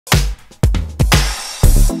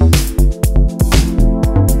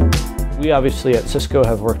We obviously at Cisco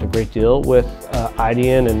have worked a great deal with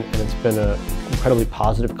Idean, and it's been an incredibly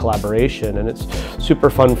positive collaboration, and it's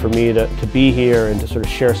super fun for me to be here and to sort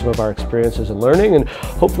of share some of our experiences and learning and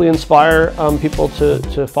hopefully inspire people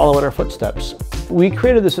to follow in our footsteps. We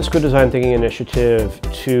created the Cisco Design Thinking Initiative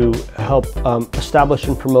to help establish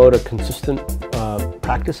and promote a consistent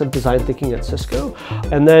practice of design thinking at Cisco.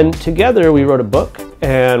 And then together we wrote a book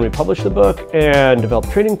and we published the book and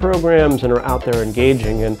developed training programs and are out there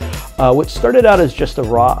engaging. And what started out as just a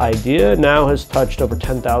raw idea now has touched over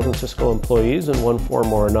 10,000 Cisco employees in one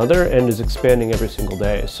form or another and is expanding every single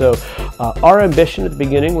day. So our ambition at the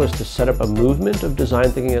beginning was to set up a movement of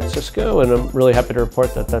design thinking at Cisco, and I'm really happy to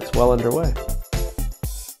report that that's well underway.